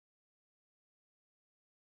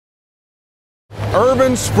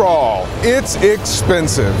Urban sprawl, it's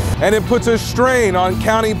expensive, and it puts a strain on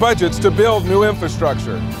county budgets to build new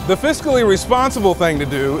infrastructure. The fiscally responsible thing to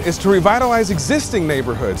do is to revitalize existing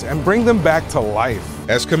neighborhoods and bring them back to life.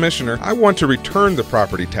 As Commissioner, I want to return the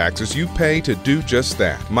property taxes you pay to do just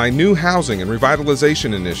that. My new Housing and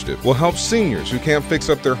Revitalization initiative will help seniors who can't fix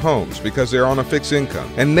up their homes because they're on a fixed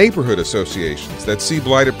income, and neighborhood associations that see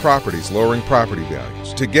blighted properties lowering property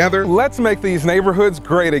values. Together, let's make these neighborhoods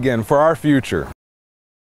great again for our future.